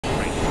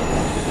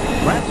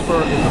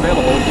Transfer is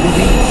available to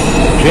the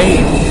J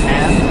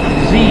and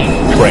Z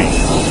trains.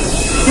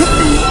 This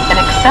is an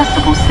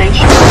accessible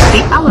station.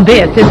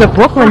 This is a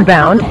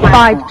Brooklyn-bound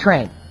 5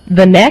 train.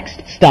 The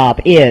next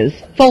stop is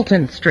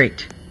Fulton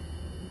Street.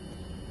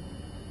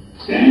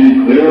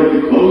 Stand clear of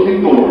the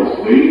closing doors,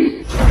 please.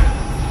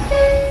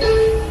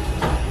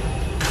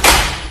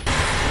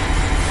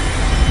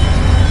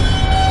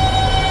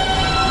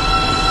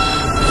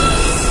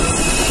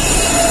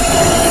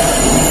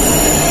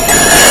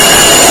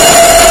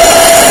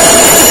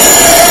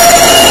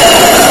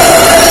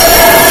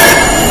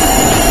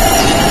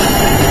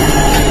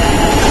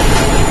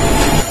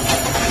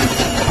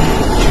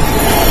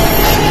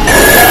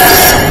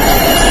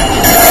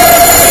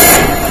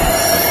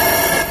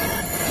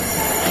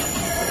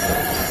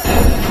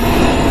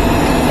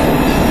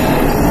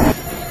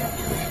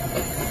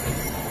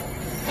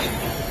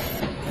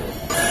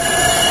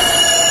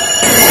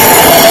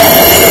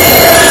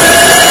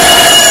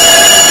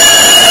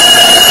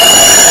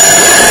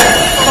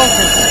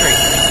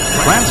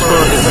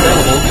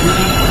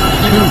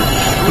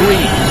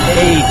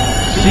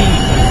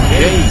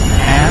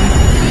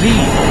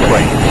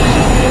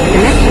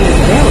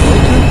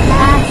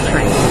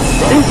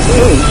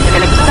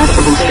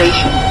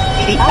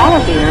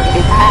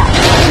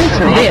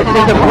 This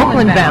is a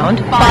Brooklyn-bound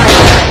 5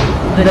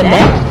 train. The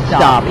next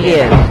stop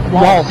is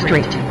Wall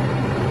Street.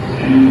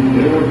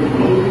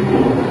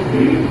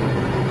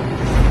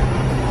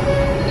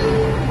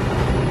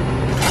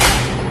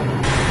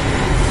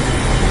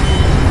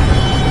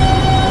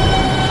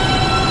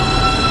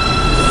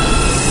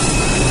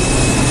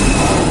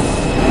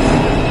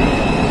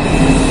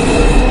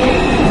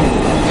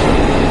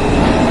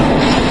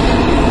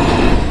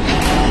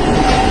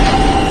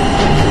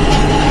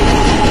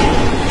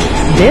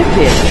 This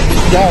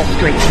is Wall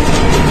Street.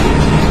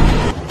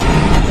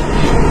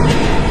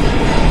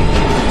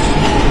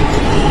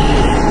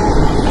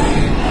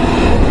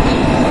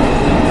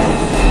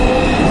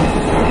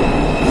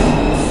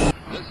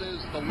 This is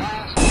the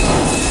last.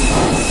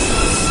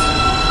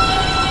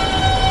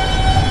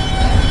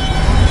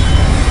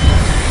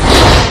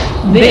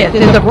 This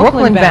is a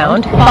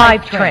Brooklyn-bound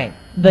 5 train.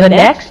 The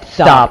next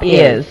stop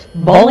is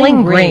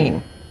Bowling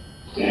Green.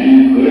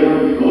 Stand clear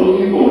of the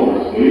closing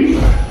doors, please.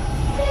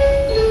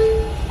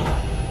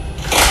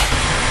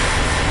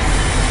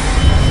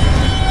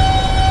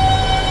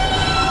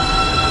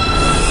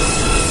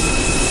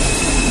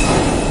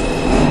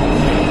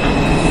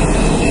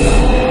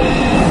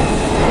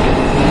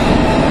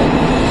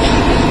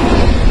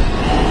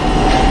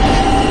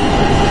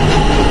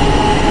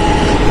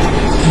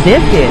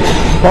 This is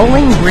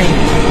Bowling Green.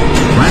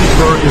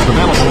 Transfer is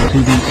available to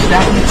the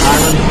Staten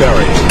Island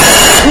Ferry.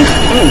 This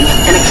is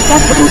an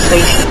accessible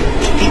station.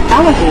 The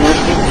elevator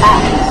is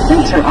at the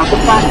center of the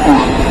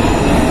platform.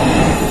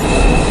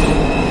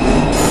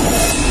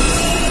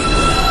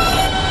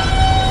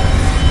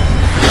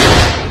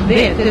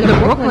 This is a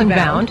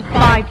Brooklyn-bound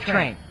 5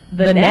 train.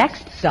 The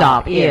next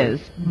stop is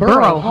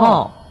Borough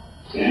Hall.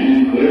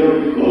 Stand clear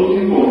of the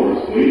closing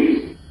doors,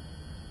 please.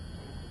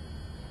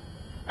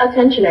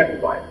 Attention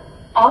everyone.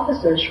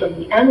 Officers from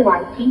the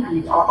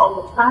NYPD are on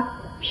the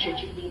platform should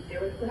you need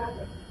their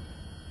assistance.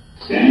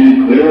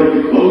 Stand clear of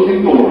the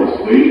closing doors,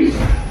 please.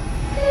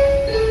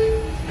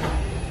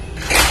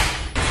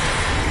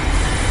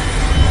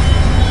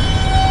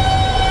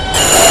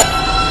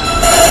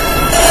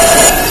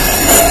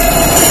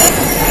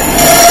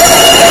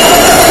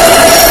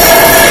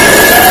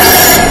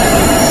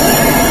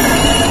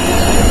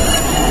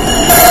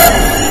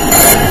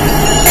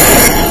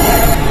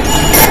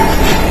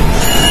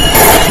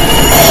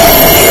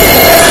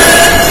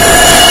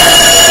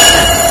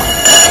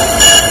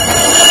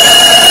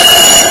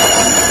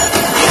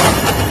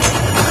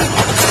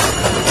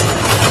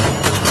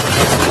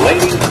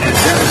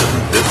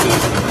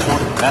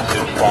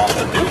 Message from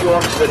the New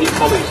York City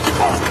Police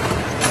Department.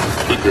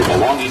 Keep your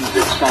belongings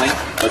in sight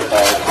at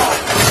all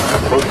times.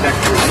 Protect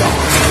yourself.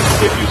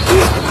 If you see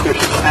a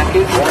suspicious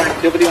package or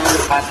activity on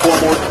the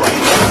platform or train,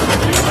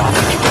 do not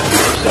keep it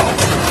to yourself.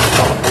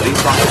 Tell a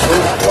police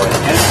officer or an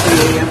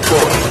NCA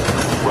employee.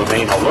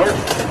 Remain alert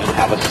and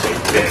have a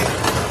safe day.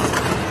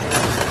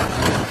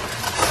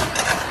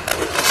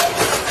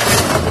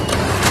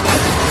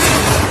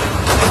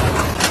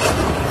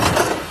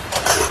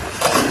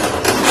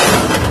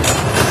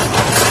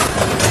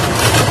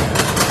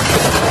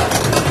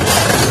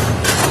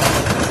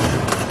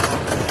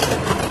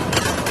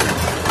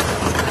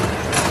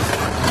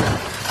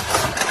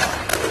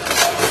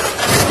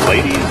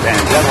 Ladies and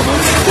gentlemen,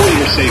 for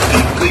your safety,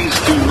 please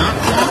do not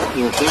lock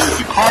or close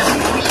the car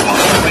doors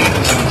while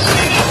remaining in the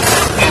station.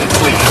 And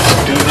please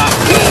do not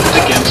lean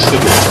against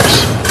the doors.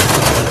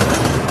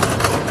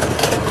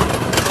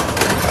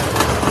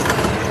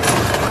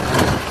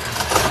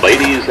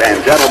 Ladies and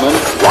gentlemen,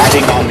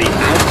 riding on the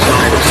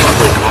outside of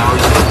subway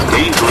cars is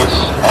dangerous.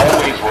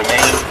 Always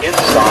remain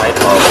inside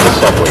of the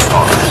subway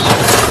cars.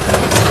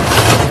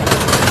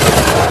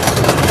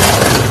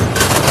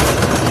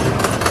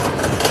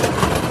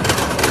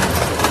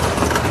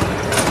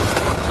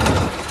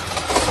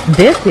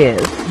 This is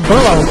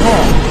Borough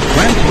Hall.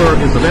 Transfer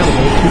is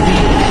available to the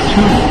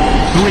 2,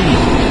 3,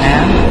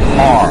 and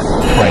R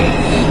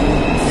trains.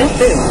 This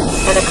is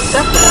an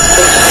acceptable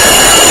station.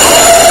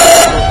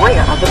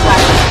 Rear of the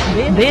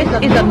platform. This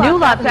is a New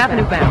Lots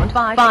Avenue bound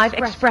 5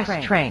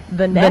 express train.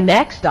 The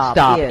next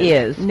stop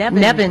is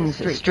Nevins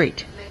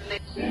Street.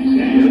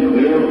 Stand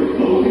clear of the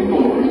closing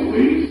doors,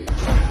 please.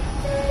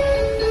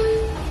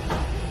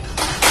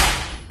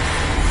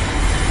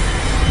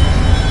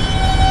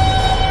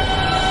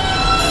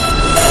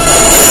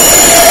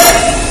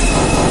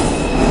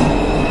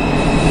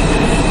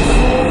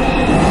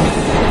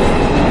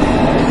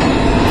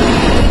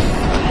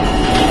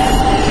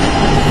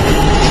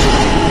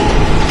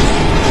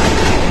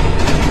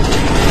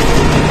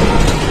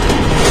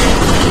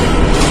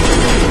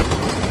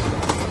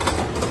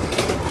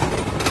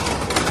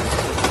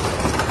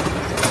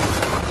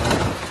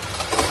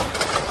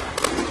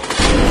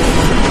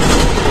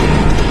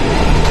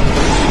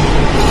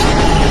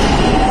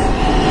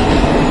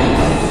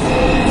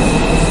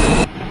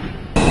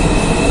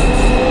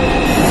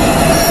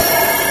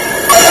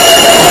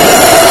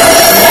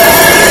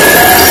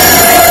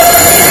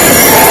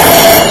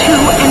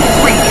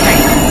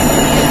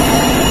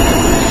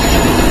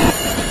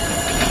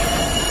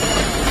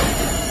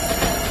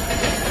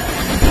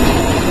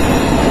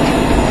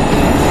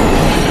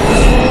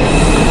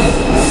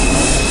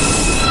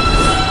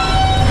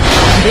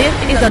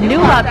 A New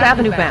Lots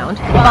Avenue bound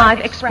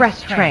 5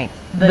 express train.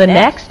 The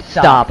next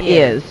stop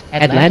is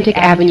Atlantic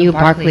Avenue,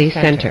 Barclays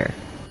Center.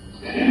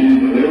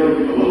 Stand clear of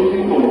the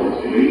closing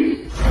doors,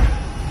 please.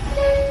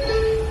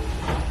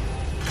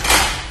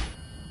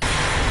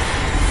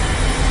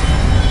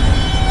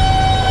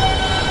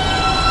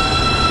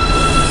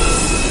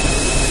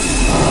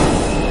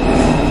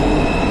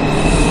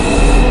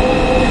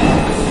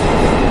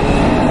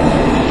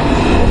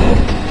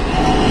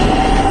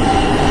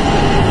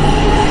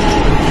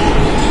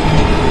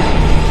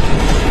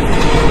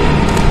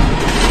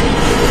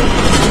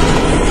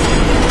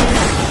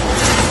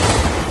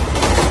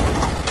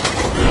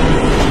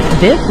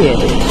 This is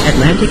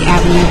Atlantic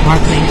Avenue,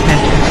 Barclays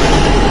Center.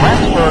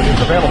 Transfer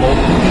is available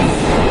to the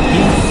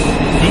E,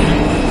 D,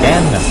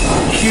 N,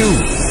 Q,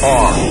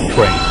 R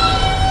trains.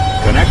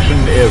 Connection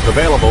is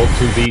available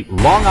to the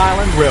Long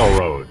Island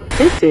Railroad.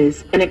 This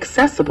is an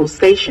accessible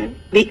station.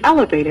 The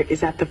elevator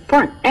is at the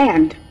front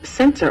and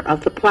center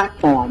of the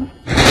platform.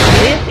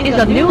 This is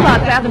a New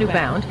Lots Avenue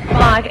bound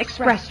 5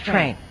 express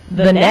train.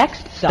 The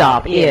next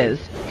stop is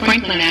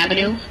Franklin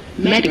Avenue,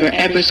 Medgar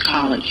Evers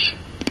College.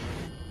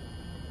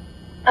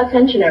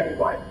 Attention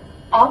everyone.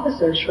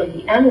 Officers from the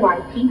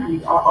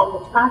NYPD are on the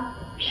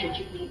platform should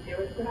you need their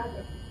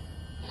assistance.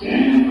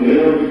 Stand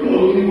clear of the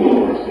closing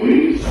doors,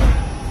 please.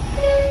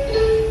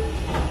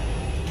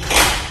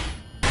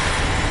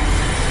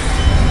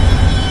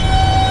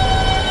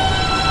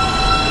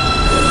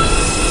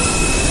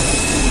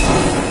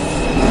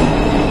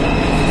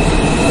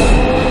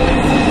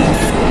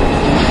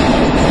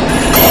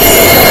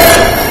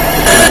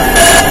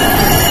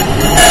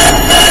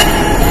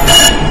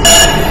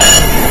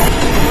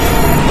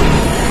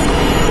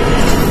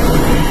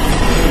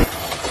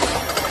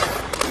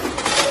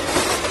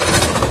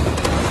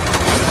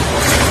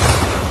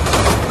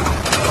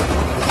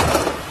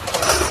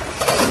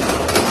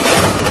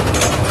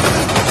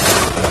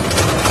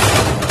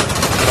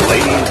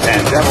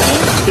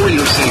 For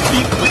your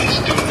safety, please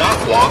do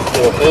not lock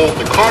or hold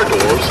the car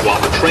doors while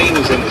the train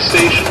is in the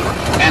station,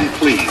 and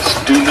please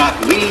do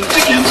not lean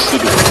against the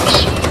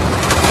doors.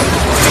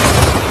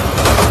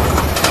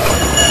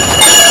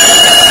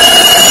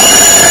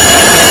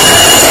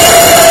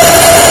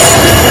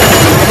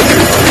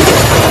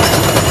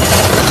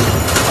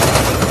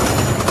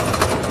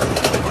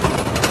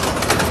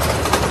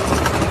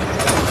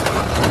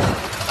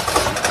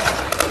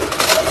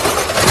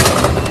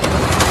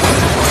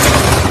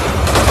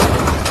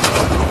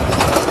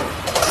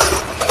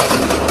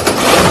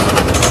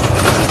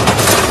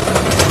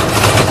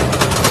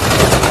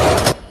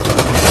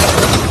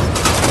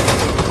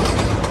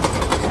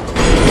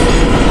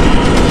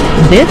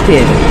 This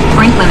is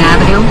Franklin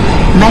Avenue,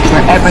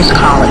 Medgar Evers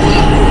College.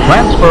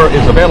 Transfer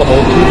is available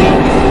to the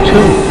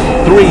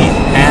 2, 3,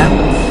 and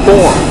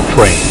 4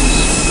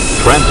 trains.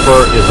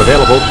 Transfer is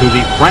available to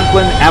the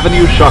Franklin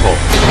Avenue Shuttle.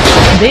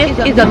 This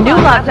is a New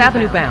Lots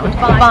Avenue bound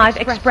 5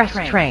 express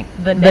train.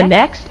 The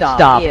next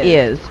stop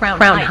is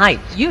Crown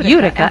Heights,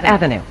 Utica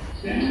Avenue.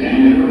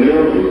 Stand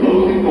clear of the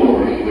closing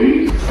doors,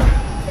 please.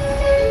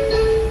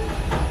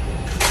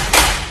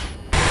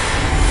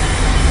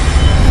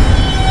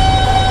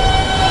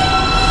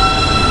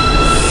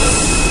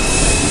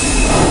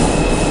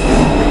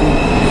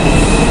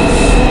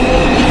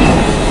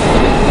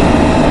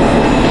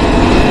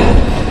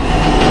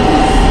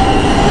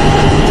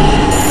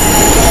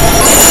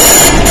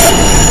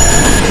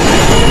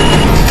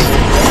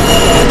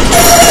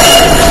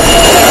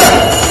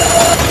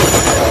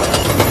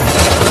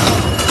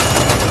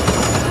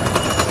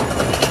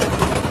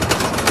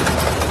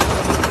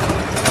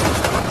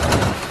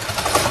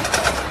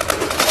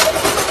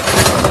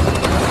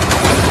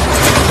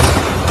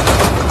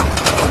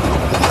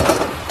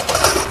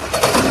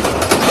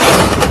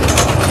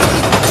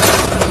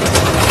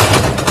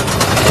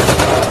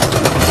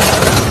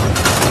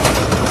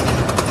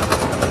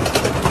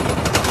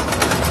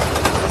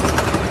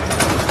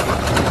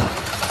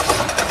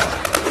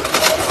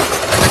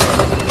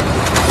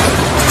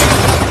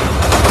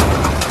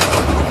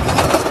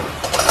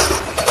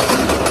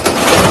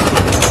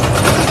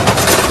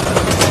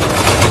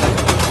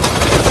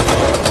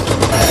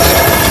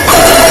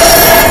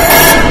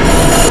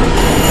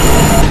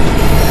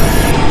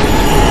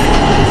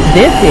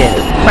 This is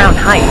Crown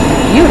Heights,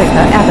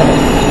 Utica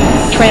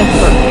Avenue.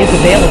 Transfer is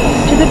available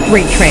to the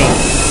freight train.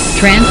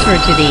 Transfer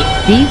to the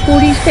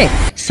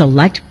B46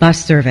 Select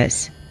Bus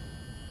Service.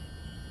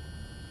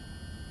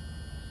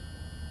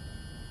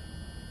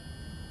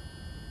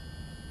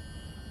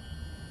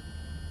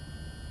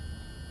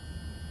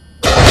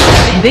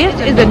 This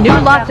is a New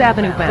Lots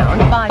Avenue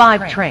bound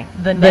 5 train.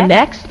 The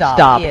next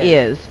stop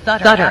is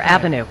Sutter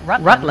Avenue,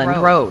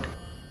 Rutland Road.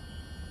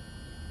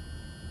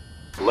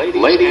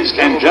 Ladies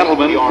and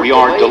gentlemen, we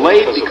are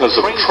delayed because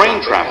of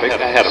train traffic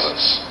ahead of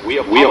us. We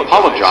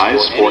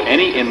apologize for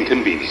any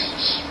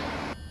inconvenience.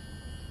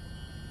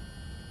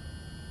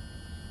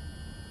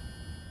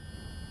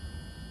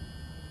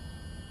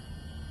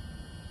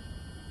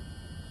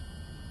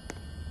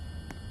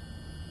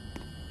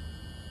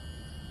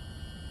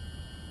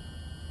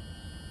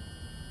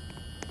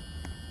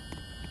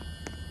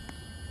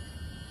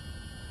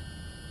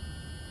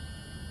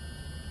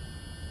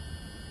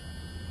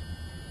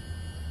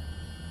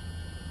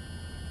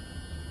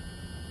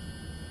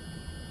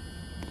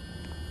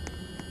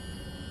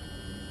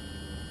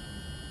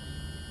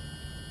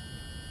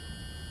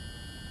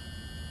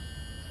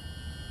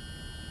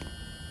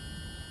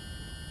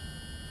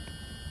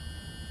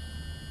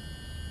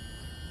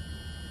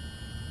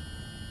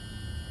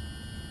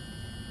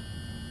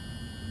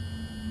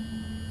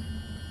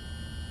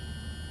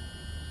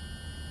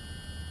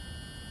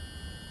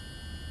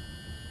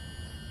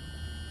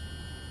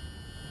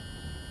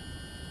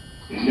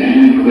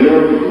 Stand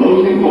clear of the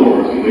closing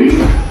doors,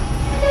 please.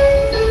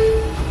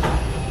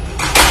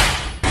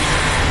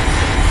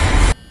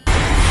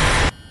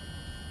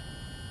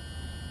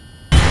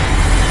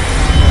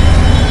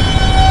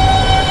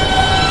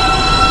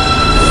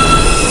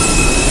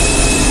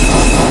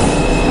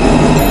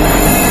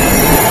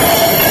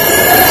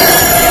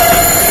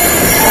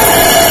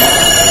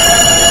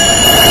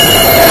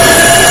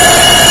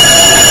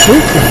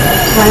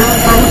 Crown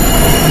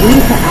Heights,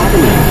 Utica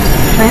Avenue.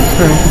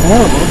 Transfer is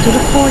available to the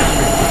 4th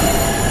train.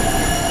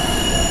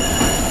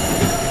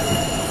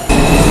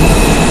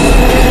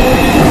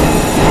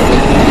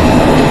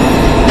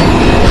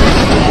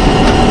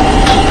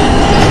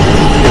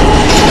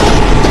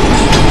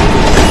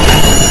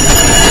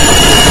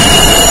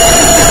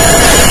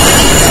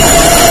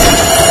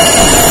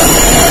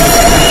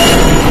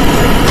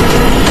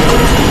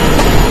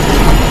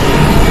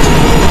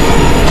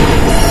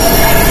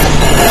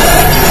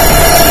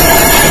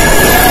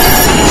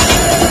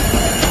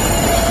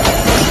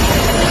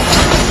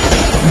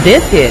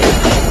 This is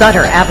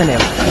Sutter Avenue,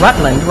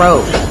 Rutland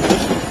Road.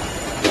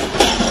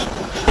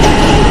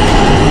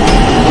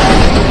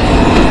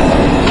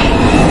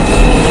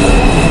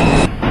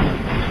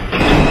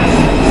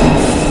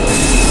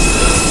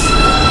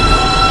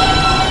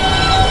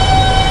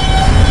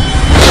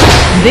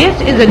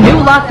 This is a New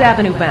Lots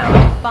Avenue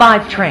bound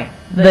 5 train.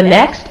 The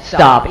next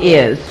stop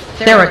is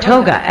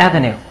Saratoga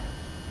Avenue.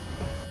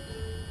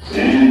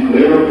 Stand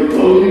clear of the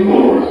closing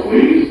doors,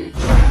 please.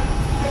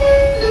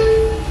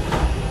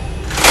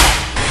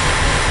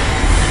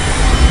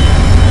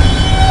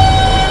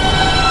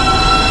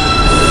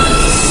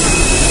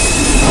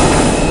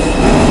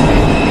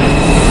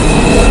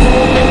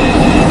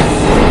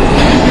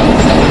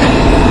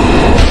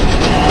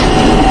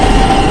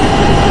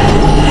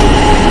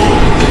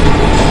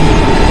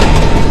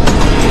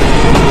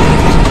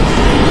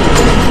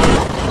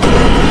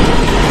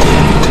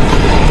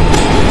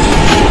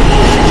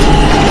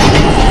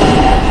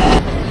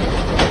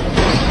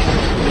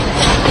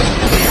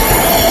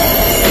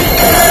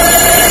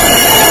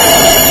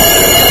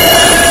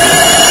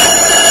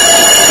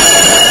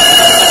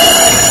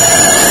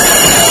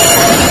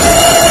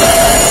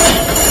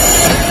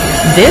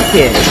 This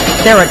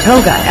is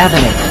Saratoga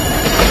Avenue.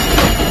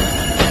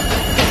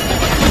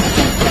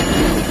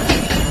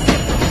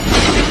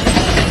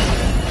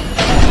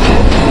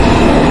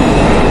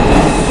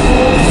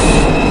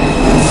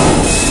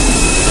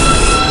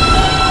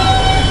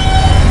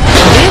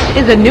 This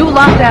is a New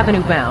Lots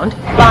Avenue bound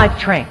 5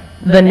 train.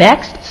 The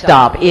next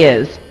stop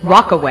is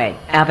Rockaway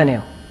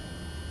Avenue.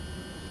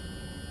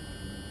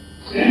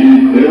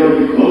 Stand clear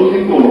of the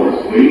closing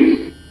doors, please.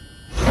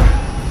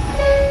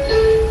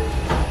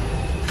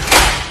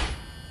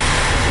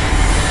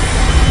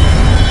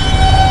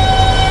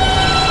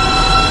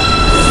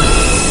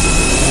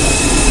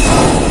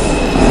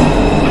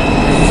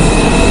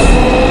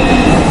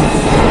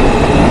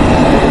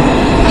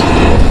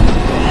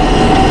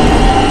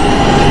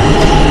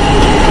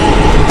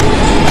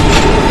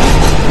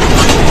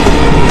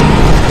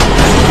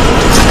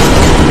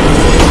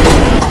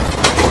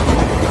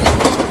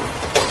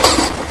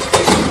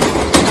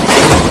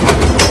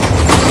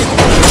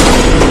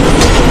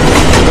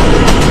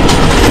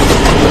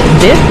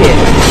 This is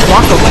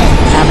Rockaway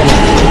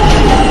Avenue.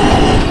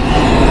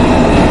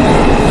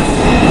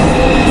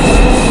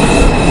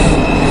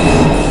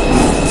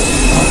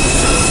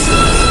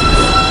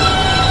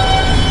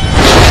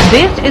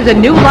 This is a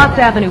New Lots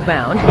Avenue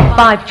bound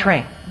 5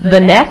 train. The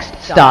next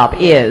stop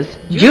is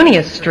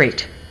Junius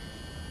Street.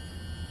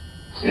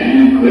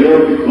 Stand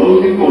clear of the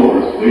closing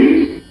doors,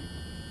 please.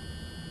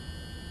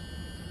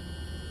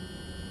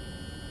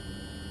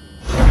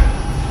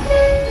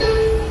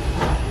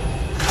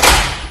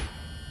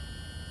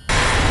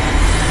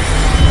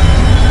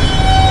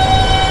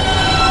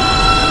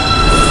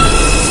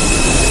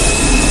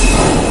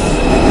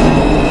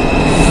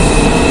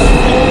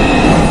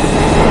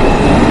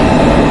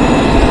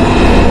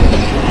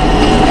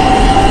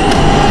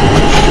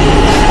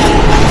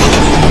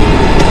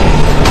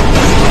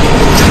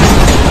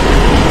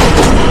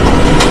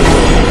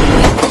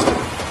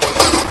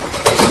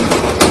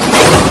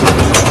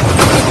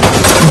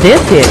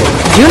 This is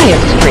Union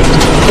Street.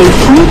 A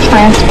free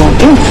transfer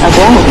is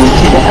available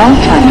to the L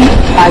train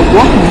by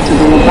walking to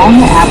the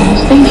Livonia Avenue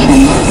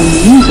station and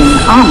using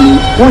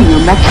Omni or your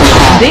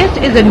MetroCard. This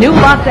is a New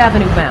Lots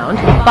Avenue bound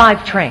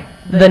 5 train.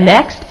 The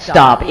next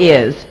stop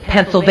is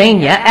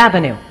Pennsylvania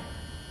Avenue.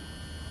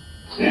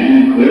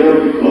 Stand clear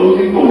of the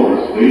closing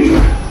doors,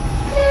 please.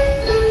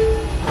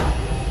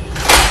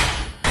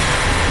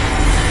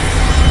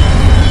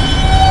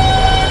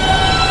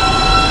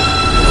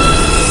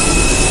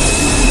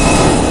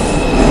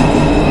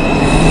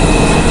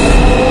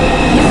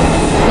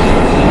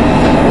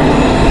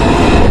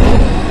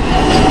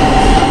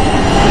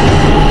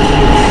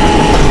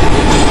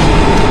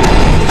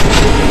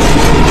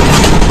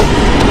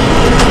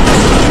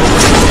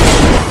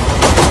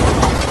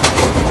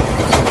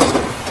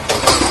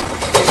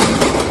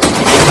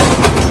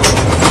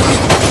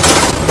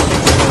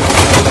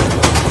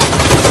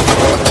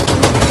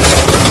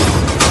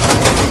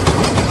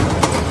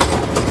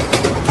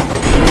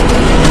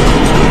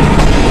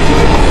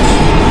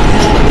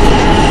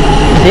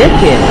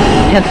 This is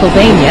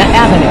Pennsylvania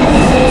Avenue.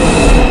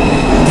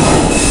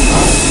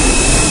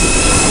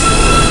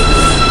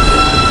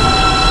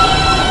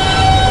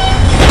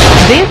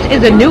 This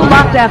is a New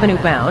Lots Avenue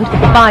bound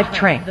 5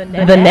 train.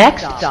 The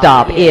next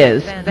stop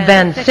is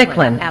Van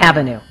Siclen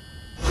Avenue.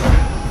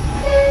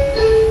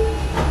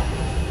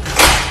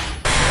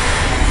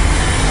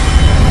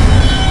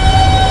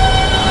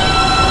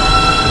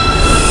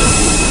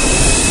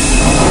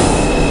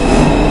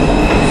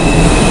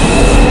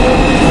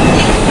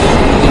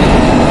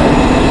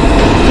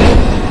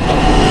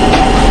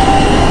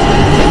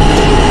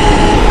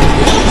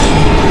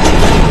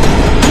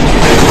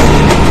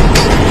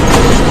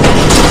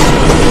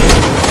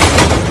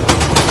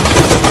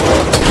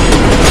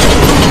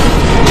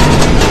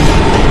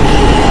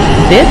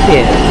 This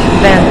is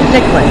Van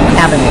Siclen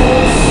Avenue.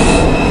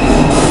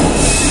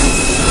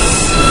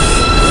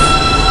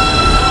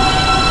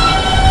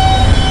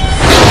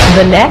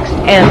 The next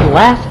and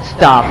last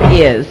stop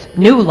is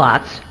New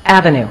Lots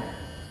Avenue.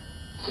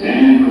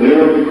 Stand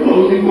clear of the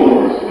closing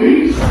doors,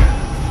 please.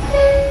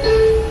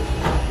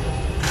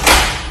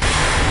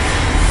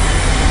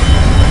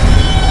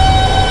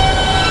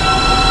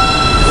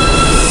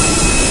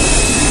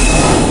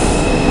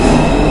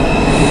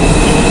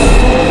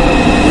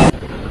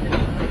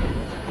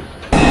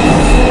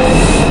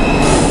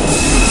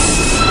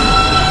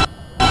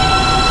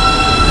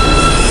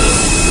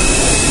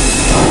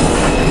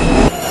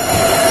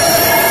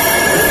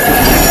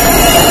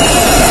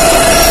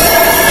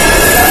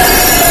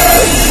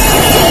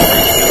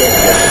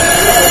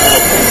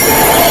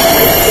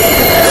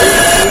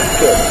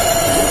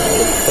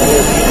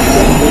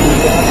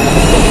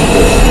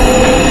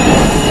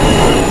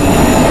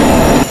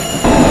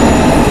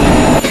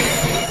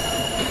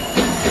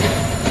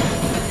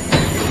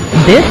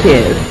 This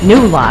is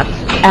New Lots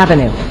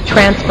Avenue.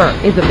 Transfer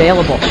is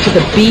available to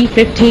the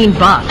B-15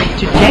 bus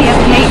to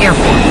JFK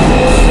Airport.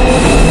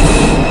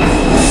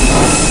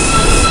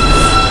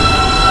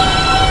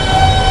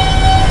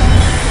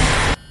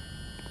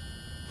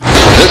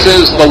 This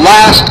is the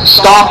last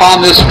stop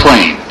on this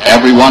train.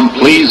 Everyone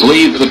please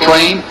leave the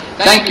train.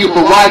 Thank you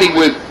for riding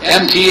with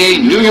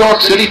MTA New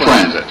York City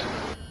Transit.